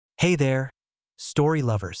Hey there, story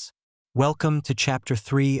lovers. Welcome to Chapter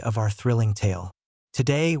 3 of our thrilling tale.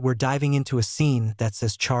 Today, we're diving into a scene that's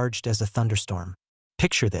as charged as a thunderstorm.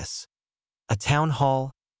 Picture this. A town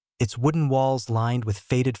hall, its wooden walls lined with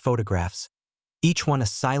faded photographs, each one a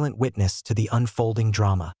silent witness to the unfolding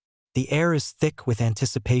drama. The air is thick with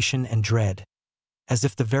anticipation and dread, as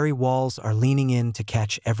if the very walls are leaning in to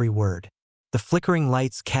catch every word. The flickering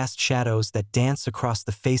lights cast shadows that dance across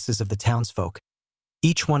the faces of the townsfolk,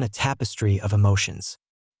 each one a tapestry of emotions.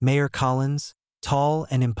 Mayor Collins, tall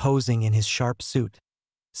and imposing in his sharp suit,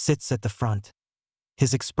 sits at the front,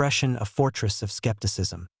 his expression a fortress of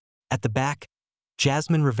skepticism. At the back,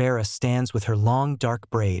 Jasmine Rivera stands with her long dark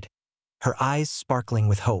braid, her eyes sparkling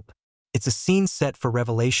with hope. It's a scene set for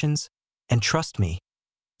revelations, and trust me,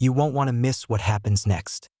 you won't want to miss what happens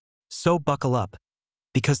next. So buckle up,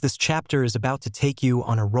 because this chapter is about to take you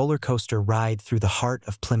on a roller coaster ride through the heart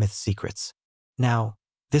of Plymouth's secrets. Now,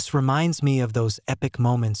 this reminds me of those epic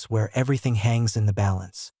moments where everything hangs in the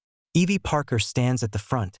balance. Evie Parker stands at the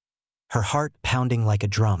front, her heart pounding like a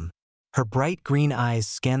drum. Her bright green eyes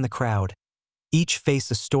scan the crowd, each face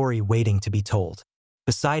a story waiting to be told.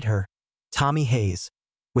 Beside her, Tommy Hayes,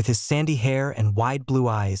 with his sandy hair and wide blue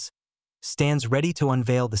eyes, stands ready to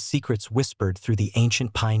unveil the secrets whispered through the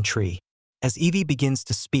ancient pine tree. As Evie begins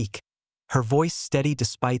to speak, her voice steady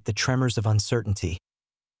despite the tremors of uncertainty,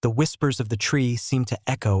 the whispers of the tree seem to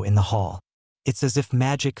echo in the hall. It's as if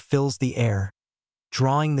magic fills the air,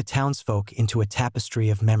 drawing the townsfolk into a tapestry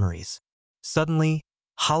of memories. Suddenly,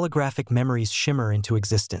 holographic memories shimmer into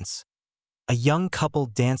existence. A young couple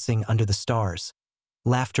dancing under the stars,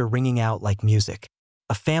 laughter ringing out like music.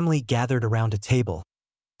 A family gathered around a table,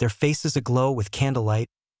 their faces aglow with candlelight,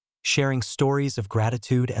 sharing stories of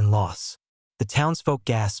gratitude and loss. The townsfolk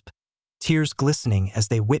gasp, tears glistening as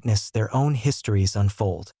they witness their own histories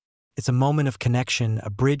unfold. It's a moment of connection,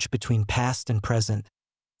 a bridge between past and present.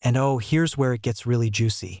 And oh, here's where it gets really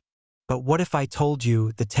juicy. But what if I told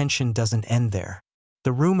you the tension doesn't end there?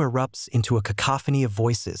 The room erupts into a cacophony of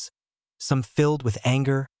voices, some filled with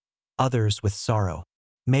anger, others with sorrow.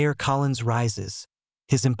 Mayor Collins rises,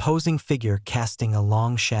 his imposing figure casting a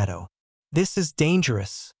long shadow. "This is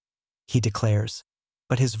dangerous," he declares,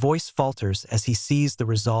 but his voice falters as he sees the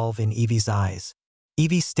resolve in Evie's eyes.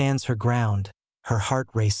 Evie stands her ground, her heart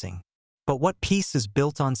racing. "But what peace is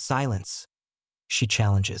built on silence?" she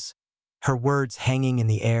challenges, her words hanging in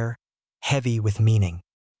the air, heavy with meaning.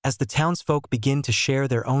 As the townsfolk begin to share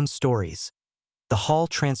their own stories, the hall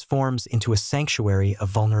transforms into a sanctuary of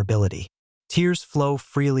vulnerability. Tears flow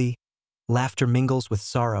freely, laughter mingles with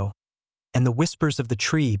sorrow, and the whispers of the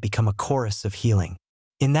tree become a chorus of healing.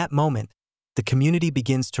 In that moment, the community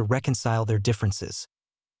begins to reconcile their differences,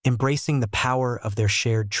 embracing the power of their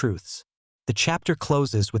shared truths. The chapter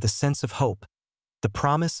closes with a sense of hope, the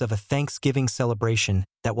promise of a Thanksgiving celebration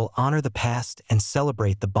that will honor the past and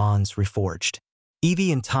celebrate the bonds reforged.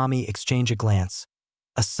 Evie and Tommy exchange a glance,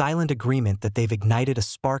 a silent agreement that they've ignited a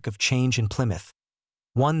spark of change in Plymouth,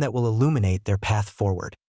 one that will illuminate their path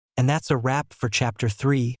forward. And that's a wrap for Chapter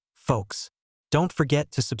 3, folks. Don't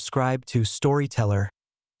forget to subscribe to Storyteller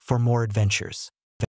for more adventures.